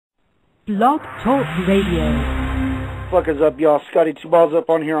Blog Talk Radio. Fuck is up, y'all? Scotty Two Balls up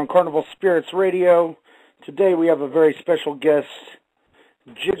on here on Carnival Spirits Radio. Today we have a very special guest,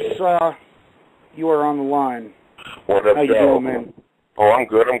 Jigsaw. You are on the line. What up, How you doing, man? Oh, I'm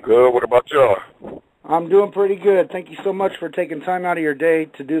good. What about y'all? I'm doing pretty good. Thank you so much for taking time out of your day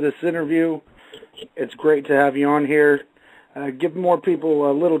to do this interview. It's great to have you on here. Give more people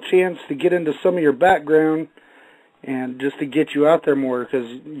a little chance to get into some of your background and just to get you out there more, because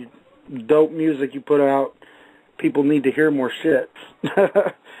dope music you put out, people need to hear more shit.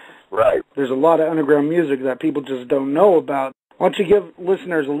 Right. There's a lot of underground music that people just don't know about. Why don't you give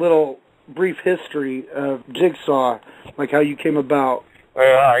listeners a little brief history of Jigsaw, like how you came about? All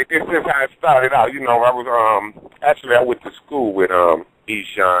right, this is how it started out. You know, I was, actually I went to school with,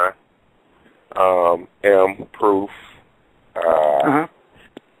 Eshawn, M. Proof,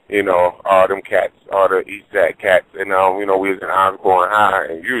 you know, all them cats, all the East Side cats, and, you know, we was in Osborne High,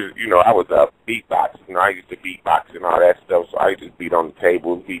 and you know, I was up beatboxing. You know, I used to beatbox and all that stuff, so I used to beat on the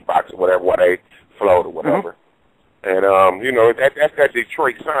table, beatbox or whatever, while they flowed or whatever. And, you know, that's that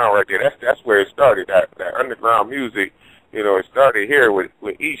Detroit sound right there. That's where it started, that underground music. You know, it started here with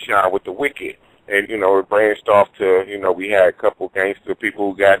Eshawn, with the Wicked. And, you know, it branched off to, you know, we had a couple gangster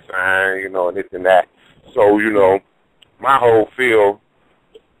people who got signed, you know, and this and that. So, you know, my whole field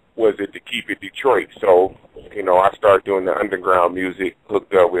was it to keep it Detroit. So, you know, I started doing the underground music,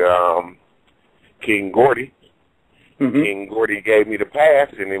 hooked up with King Gordy. King Gordy gave me the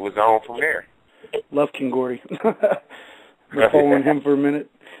pass, and it was on from there. Love King Gordy. Been following him for a minute.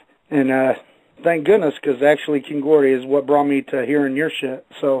 And thank goodness, because actually King Gordy is what brought me to hearing your shit.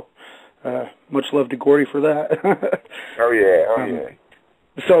 So much love to Gordy for that. Oh, yeah.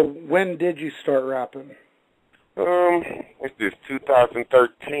 So when did you start rapping? What's this,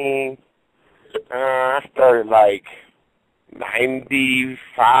 2013? I started like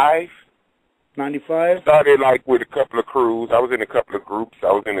 95. 95? Started like with a couple of crews. I was in a couple of groups.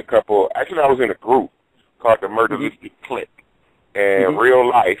 I was in a group called the Murderlistic Clique. And Real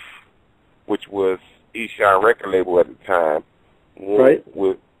Life, which was Eshawn record label at the time,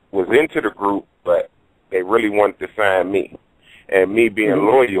 was into the group, but they really wanted to sign me. And me being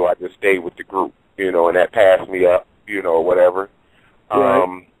loyal, I just stayed with the group, you know, and that passed me up, you know, whatever.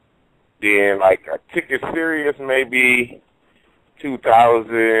 Then, like, I took it serious maybe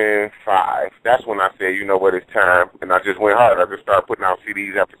 2005. That's when I said, you know what, it's time. And I just went hard. I just started putting out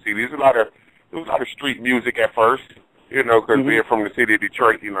CDs after CDs. There was a lot of street music at first, you know, because being from the city of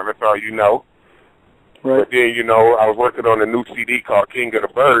Detroit, you know, that's all you know. Right. But then, you know, I was working on a new CD called King of the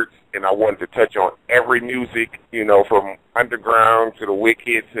Birds, and I wanted to touch on every music, you know, from underground to the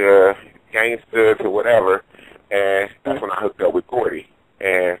Wicked to gangster to whatever. And that's when I hooked up with Gordy.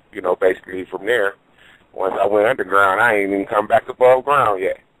 And, you know, basically from there, once I went underground, I ain't even come back above ground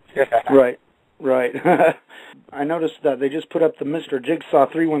yet. Right. I noticed that they just put up the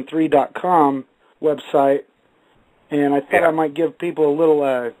MrJigsaw313.com website, and I thought I might give people a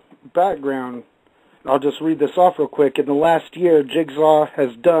little background. I'll just read this off real quick. In the last year, Jigsaw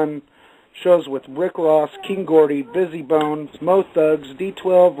has done shows with Rick Ross, King Gordy, Busy Bones, Mo Thugs,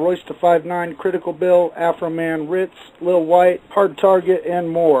 D12, Royce da 5'9", Critical Bill, Afro Man, Ritz, Lil White, Hard Target, and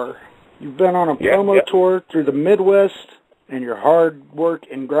more. You've been on a promo tour through the Midwest, and your hard work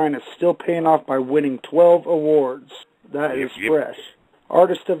and grind is still paying off by winning 12 awards. That is fresh.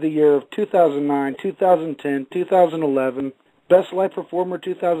 Artist of the Year of 2009, 2010, 2011, Best Live Performer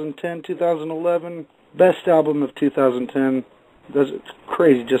 2010, 2011, Best Album of 2010. It's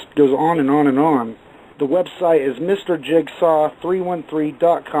crazy, just goes on and on and on. The website is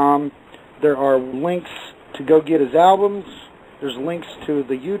MrJigsaw313.com. There are links to go get his albums. There's links to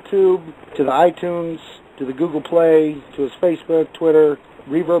the YouTube, to the iTunes, to the Google Play, to his Facebook, Twitter,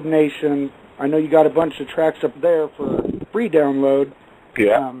 Reverb Nation. I know you got a bunch of tracks up there for free download.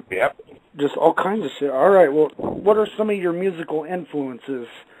 Just all kinds of shit. All right, well, what are some of your musical influences?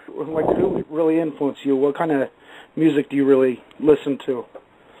 Like, who really influenced you? What kind of music do you really listen to?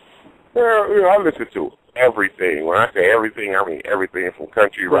 Well, you know, I listen to everything. When I say everything, I mean everything from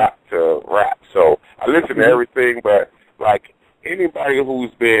country rap to rap. So I listen to everything, but, like, anybody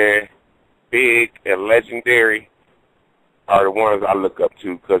who's been big and legendary are the ones I look up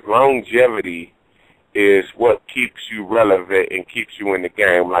to, because longevity is what keeps you relevant and keeps you in the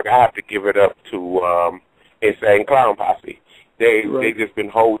game. Like, I have to give it up to Insane Clown Posse. They just been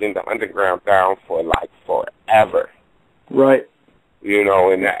holding the underground down for, like, forever. Right. You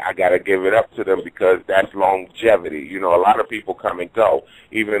know, and I got to give it up to them because that's longevity. You know, a lot of people come and go.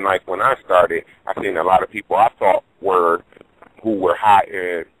 Even, like, when I started, I seen a lot of people I thought who were hot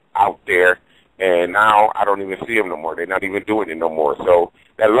and out there, and now I don't even see them no more. They're not even doing it no more. So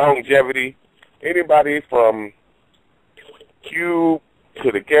that longevity. Anybody from Cube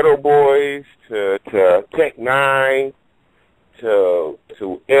to the Ghetto Boys to Tech Nine to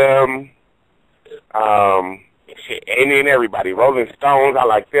M, any and everybody. Rolling Stones, I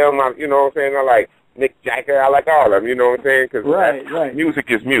like them. You know what I'm saying? I like Mick Jagger. I like all of them. You know what I'm saying? Because right. Music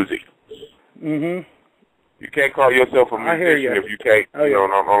is music. Mhm. You can't call yourself a musician if you can't,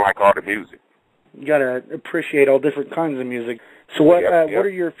 don't like all the music. You gotta appreciate all different kinds of music. So what are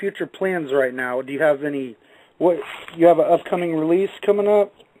your future plans right now? Do you have any? You have an upcoming release coming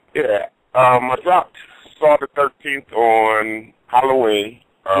up? Yeah, I saw the 13th on Halloween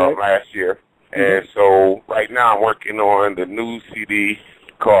last year, and so right now I'm working on the new CD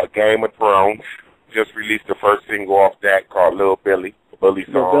called Game of Thrones. Just released the first single off that called Little Billy, the Bully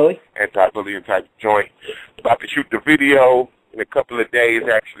song, anti-bullying type joint. About to shoot the video in a couple of days,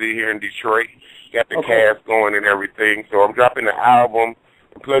 actually, here in Detroit. Got the cast going and everything. So I'm dropping the album.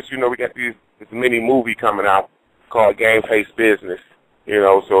 And plus, we got this mini movie coming out called Game Face Business.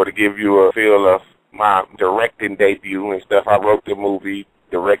 So to give you a feel of my directing debut and stuff, I wrote the movie,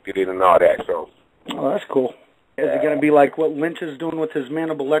 directed it, and all that. So. Oh, that's cool. Is it going to be like what Lynch is doing with his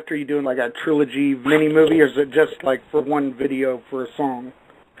Hannibal Lecter? You doing like a trilogy mini movie, or is it just like for one video for a song?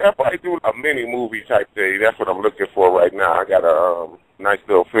 I'll probably do a mini movie type thing. That's what I'm looking for right now. I got a nice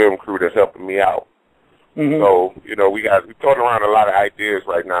little film crew that's helping me out. Mm-hmm. So, we're throwing around a lot of ideas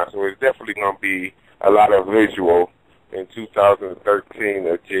right now. So it's definitely going to be a lot of visual in 2013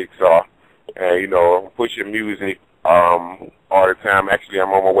 at JIGSAW. And, I'm pushing music all the time. Actually, I'm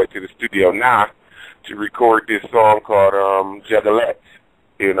on my way to the studio now to record this song called Juggalettes.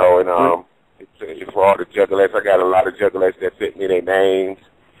 It's for all the juggalettes. I got a lot of juggalettes that sent me their names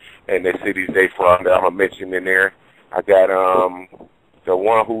and the cities they from that I'm going to mention in there. I got the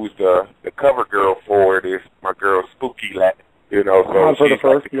one who's the cover girl for it is my girl Spooky Lat, so she's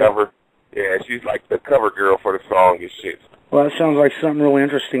like the cover. Yeah, she's like the cover girl for the song and shit. Well, that sounds like something really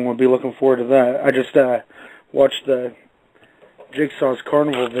interesting. We'll be looking forward to that. I just watched the Jigsaw's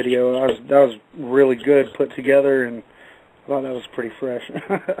Carnival video. That was really good put together, and I thought that was pretty fresh.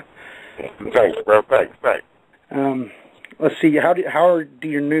 Thanks, bro. Thanks. Let's see. How do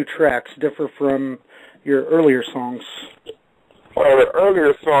your new tracks differ from your earlier songs? Well, the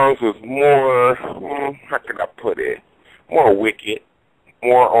earlier songs was more, how can I put it, more wicked,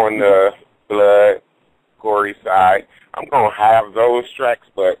 more on the blood, gory side. I'm going to have those tracks,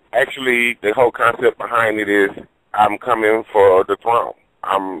 but actually the whole concept behind it is I'm coming for the throne.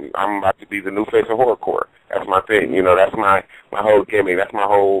 I'm about to be the new face of horrorcore. That's my thing. That's my whole gimmick. That's my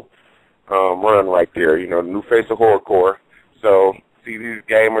whole run right there. The new face of horrorcore. So see these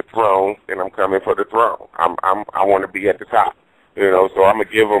Game of Thrones, and I'm coming for the throne. I want to be at the top. So I'm going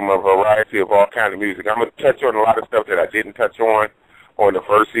to give them a variety of all kind of music. I'm going to touch on a lot of stuff that I didn't touch on the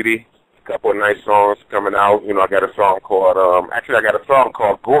first CD. A couple of nice songs coming out. I got a song called, I got a song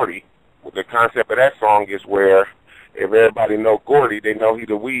called Gordy. The concept of that song is where if everybody know Gordy, they know he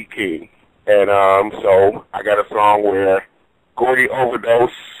the weed king. And so I got a song where Gordy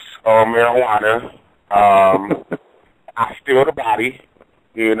overdosed on marijuana. I steal the body.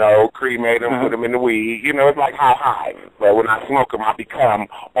 Cremate him, put him in the weed. It's like how high. But when I smoke him, I become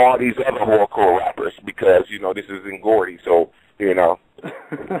all these other horrorcore rappers because, this is in Gordy. So,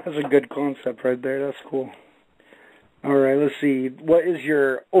 That's a good concept right there. That's cool. All right, let's see. What is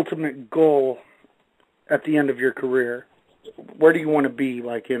your ultimate goal at the end of your career? Where do you want to be,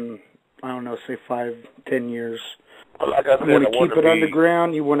 like in, I don't know, say 5, 10 years? Well, like I said, you want to keep it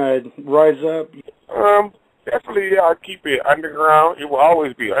underground? You want to rise up? Definitely, keep it underground. It will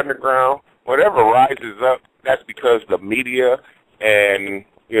always be underground. Whatever rises up, that's because the media and,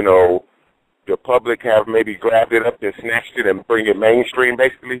 the public have maybe grabbed it up and snatched it and bring it mainstream,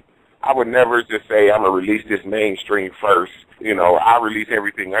 basically. I would never just say I'm going to release this mainstream first. I release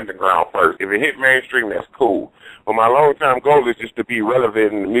everything underground first. If it hit mainstream, that's cool. But my long-term goal is just to be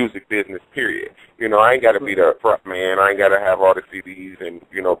relevant in the music business, period. I ain't got to be the front man. I ain't got to have all the CDs and,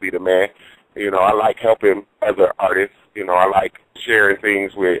 be the man. I like helping other artists. I like sharing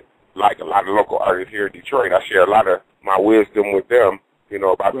things with, like, a lot of local artists here in Detroit. I share a lot of my wisdom with them,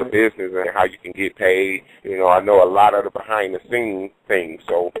 about the business and how you can get paid. I know a lot of the behind-the-scenes things.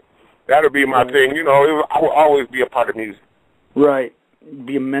 So that'll be my thing. I will always be a part of music. Right.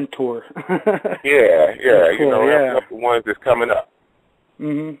 Be a mentor. Yeah. Cool, that's the ones that's coming up.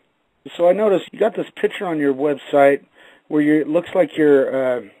 Mm-hmm. So I noticed you got this picture on your website where it looks like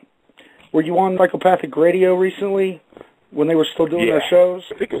you're... were you on Psychopathic Radio recently when they were still doing their shows?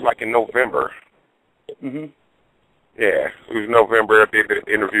 I think it was like in November. Mm-hmm. Yeah, it was November. I did the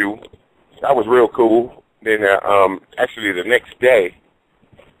interview. That was real cool. Then actually the next day,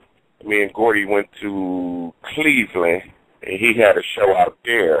 me and Gordy went to Cleveland, and he had a show out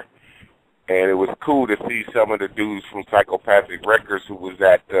there. And it was cool to see some of the dudes from Psychopathic Records who was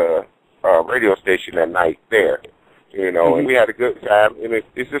at the radio station that night there. You know, and we had a good time. And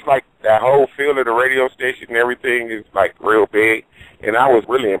it's just like that whole feel of the radio station and everything is like real big. And I was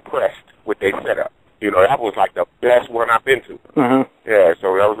really impressed with their setup. You know, that was like the best one I've been to. Yeah, so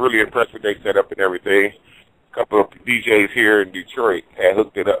I was really impressed with their setup and everything. A couple of DJs here in Detroit had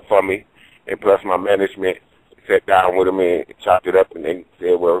hooked it up for me, and plus my management sat down with them and chopped it up, and they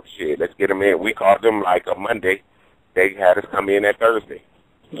said, well, shit, let's get them in. We called them like a Monday. They had us come in that Thursday.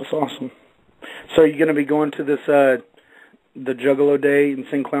 That's awesome. So you're going to be going to this, the Juggalo Day and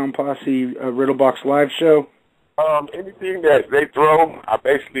Sing Clown Posse Riddlebox live show? Anything that they throw, I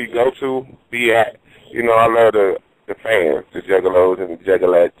basically go to, be at. You know, I love the fans, the Juggalos and the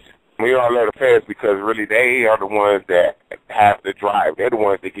Juggalettes. We all love the fans because really they are the ones that have the drive. They're the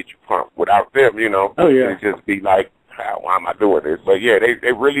ones that get you pumped. Without them, you know, it'd just be like, why am I doing this? But yeah,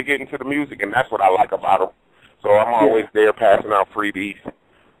 they really get into the music, and that's what I like about them. So I'm always there passing out freebies,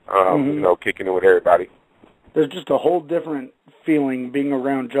 you know, kicking it with everybody. There's just a whole different feeling being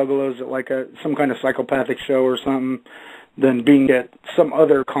around Juggalos at like some kind of psychopathic show or something than being at some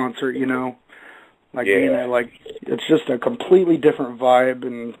other concert, you know. Like being at, like, it's just a completely different vibe,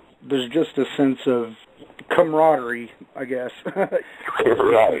 and there's just a sense of camaraderie, I guess. Right.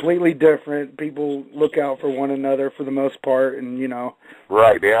 Completely different. People look out for one another for the most part, and, you know.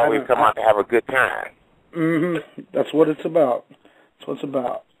 Right. They always come out to have a good time. That's what it's about. That's what it's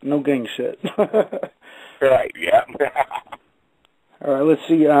about. No gang shit. Right, yeah. All right, let's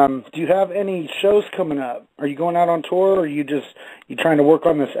see. Do you have any shows coming up? Are you going out on tour, or are you trying to work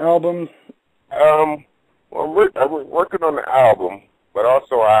on this album? Well, we're working on the album, but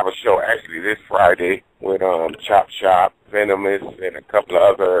also I have a show actually this Friday with Chop Shop, Venomous, and a couple of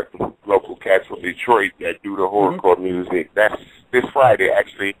other local cats from Detroit that do the horrorcore music. That's this Friday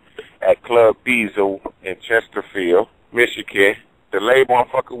actually at Club Diesel in Chesterfield, Michigan. The label I'm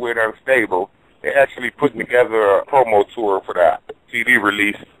fucking with, Unstable, they're actually putting together a promo tour for that CD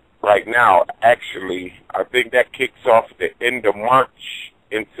release right now. Actually, I think that kicks off the end of March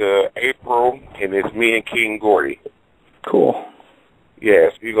into April, and it's me and King Gordy. Cool.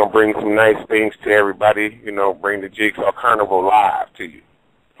 Yes, we're going to bring some nice things to everybody, you know, bring the Jigsaw Carnival live to you.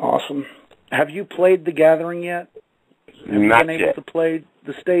 Awesome. Have you played The Gathering yet? Have you Not been yet. able to play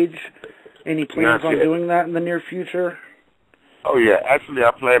the stage? Any plans on doing that in the near future? Oh, yeah. Actually,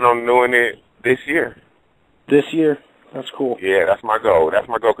 I plan on doing it this year. This year? That's cool. Yeah, that's my goal. That's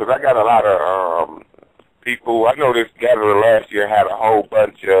my goal, because I got a lot of people. I know this gathering last year had a whole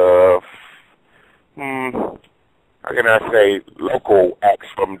bunch of, how can I say, local acts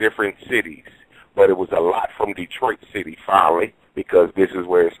from different cities. But it was a lot from Detroit City, finally, because this is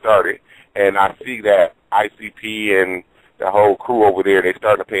where it started. And I see that ICP and the whole crew over there, they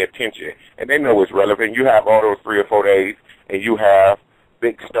starting to pay attention. And they know it's relevant. You have all those 3 or 4 days, and you have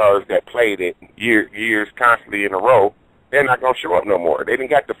big stars that played it years constantly in a row. They're not going to show up no more. They didn't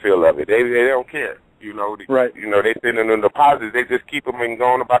got the feel of it. They don't care. You know, right. You know, they sending them deposits. They just keep them and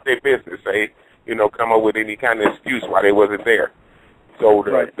going about their business. They, you know, come up with any kind of excuse why they wasn't there. So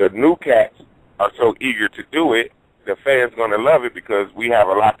the new cats are so eager to do it. The fans going to love it because we have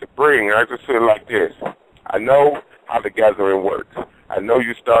a lot to bring. I just feel like this. I know how the gathering works. I know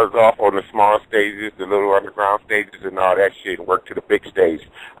you started off on the small stages, the little underground stages and all that shit, and work to the big stage.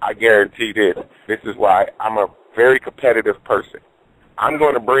 I guarantee this. This is why I'm a very competitive person. I'm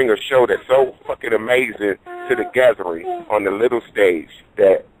going to bring a show that's so fucking amazing to the gathering on the little stage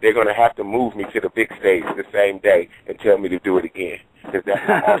that they're going to have to move me to the big stage the same day and tell me to do it again. Because that's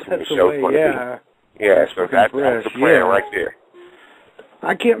how awesome the show's going to be. Yeah, so that's the plan right there.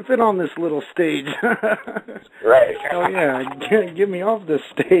 I can't fit on this little stage. Right. Oh, yeah, get me off this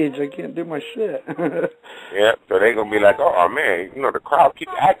stage. I can't do my shit. Yeah, so they're going to be like, oh, man, you know, the crowd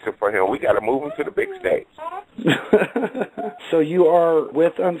keeps asking for him. We got to move him to the big stage. So you are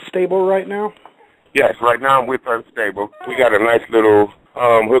with Unstable right now? Yes, right now I'm with Unstable. We got a nice little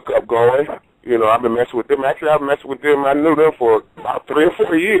hookup going. You know, I've been messing with them. Actually, I've been messing with them. I knew them for about 3 or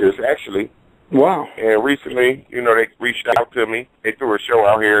 4 years, actually. Wow. And recently, you know, they reached out to me. They threw a show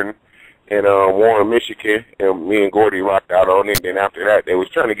out here in Warren, Michigan, and me and Gordy rocked out on it. And after that, they was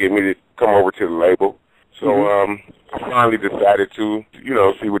trying to get me to come over to the label. So I finally decided to, you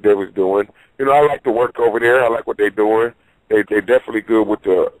know, see what they was doing. You know, I like to work over there. I like what they're doing. They're definitely good with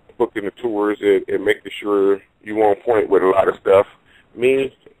the booking the tours and making sure you on point with a lot of stuff.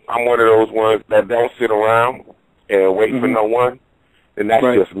 Me, I'm one of those ones that don't sit around and wait for no one. And that's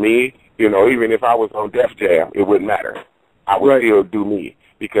just me. You know, even if I was on Def Jam, it wouldn't matter. I would still do me.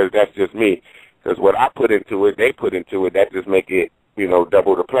 because that's just me. Because what I put into it, they put into it, that just make it, you know,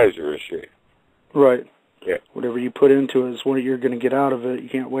 double the pleasure and shit. Right. Yeah. Whatever you put into it is what you're going to get out of it. You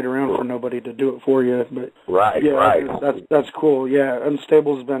can't wait around for nobody to do it for you. But right, yeah, right. That's cool. Yeah,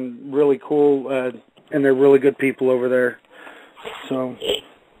 Unstable's been really cool, and they're really good people over there. So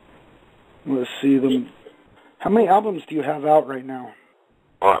let's see them. How many albums do you have out right now?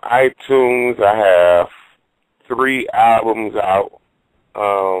 On iTunes, I have 3 albums out.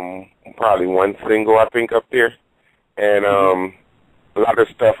 Probably 1 single, I think, up there. And a lot of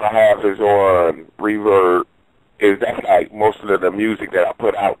stuff I have is on Reverb. That's like most of the music that I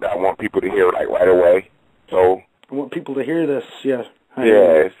put out that I want people to hear like right away. So I want people to hear this, yeah.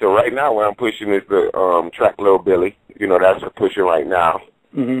 Yeah, so right now what I'm pushing is the track Lil Billy. You know, that's what I'm pushing right now.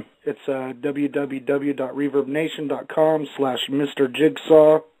 Mm-hmm. It's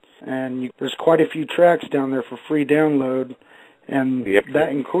www.reverbnation.com/MrJigsaw, and there's quite a few tracks down there for free download, and that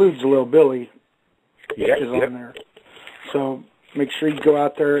includes Lil Billy is on there. So make sure you go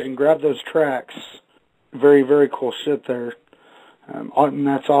out there and grab those tracks. Very, very cool shit there. And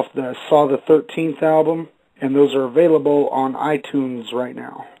that's off the Saw the 13th album, and those are available on iTunes right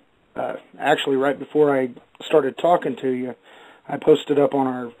now. Actually, right before I started talking to you, I posted up on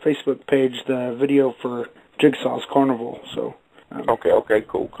our Facebook page the video for Jigsaw's Carnival. So okay,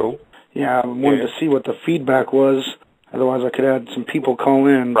 cool. Yeah, I wanted to see what the feedback was. Otherwise, I could have some people call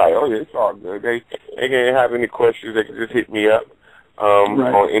in. Right. Oh, yeah, it's all good. They can't have any questions. They can just hit me up on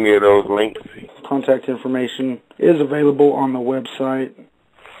any of those links. Contact information is available on the website.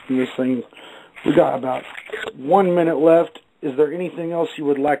 And this thing, we got about 1 minute left. Is there anything else you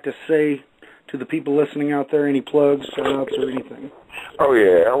would like to say to the people listening out there? Any plugs, shout-outs, or anything? Oh,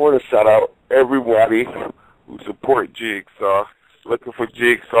 yeah. I want to shout out everybody who support Jigsaw. Looking for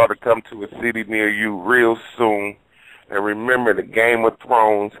Jigsaw to come to a city near you real soon. And remember, the Game of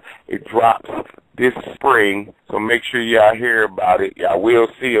Thrones, it drops this spring, so make sure y'all hear about it. Y'all will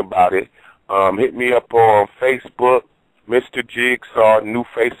see about it. Hit me up on Facebook, Mr. Jigsaw, New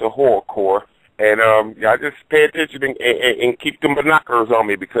Face of Horrorcore. And y'all just pay attention and keep them binoculars on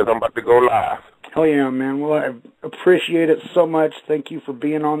me because I'm about to go live. Hell yeah, man. Well, I appreciate it so much. Thank you for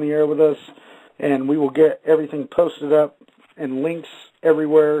being on the air with us. And we will get everything posted up and links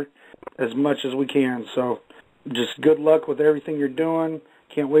everywhere as much as we can. So just good luck with everything you're doing.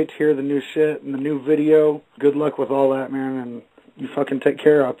 Can't wait to hear the new shit and the new video. Good luck with all that, man. And you fucking take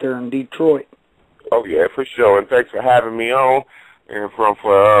care out there in Detroit. Oh, yeah, for sure. And thanks for having me on. And for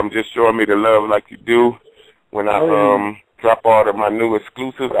just showing me the love like you do. When I drop all of my new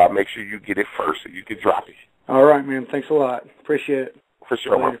exclusives, I'll make sure you get it first so you can drop it. All right, man. Thanks a lot. Appreciate it. For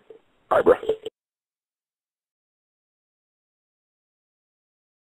sure, man. Bye, bro.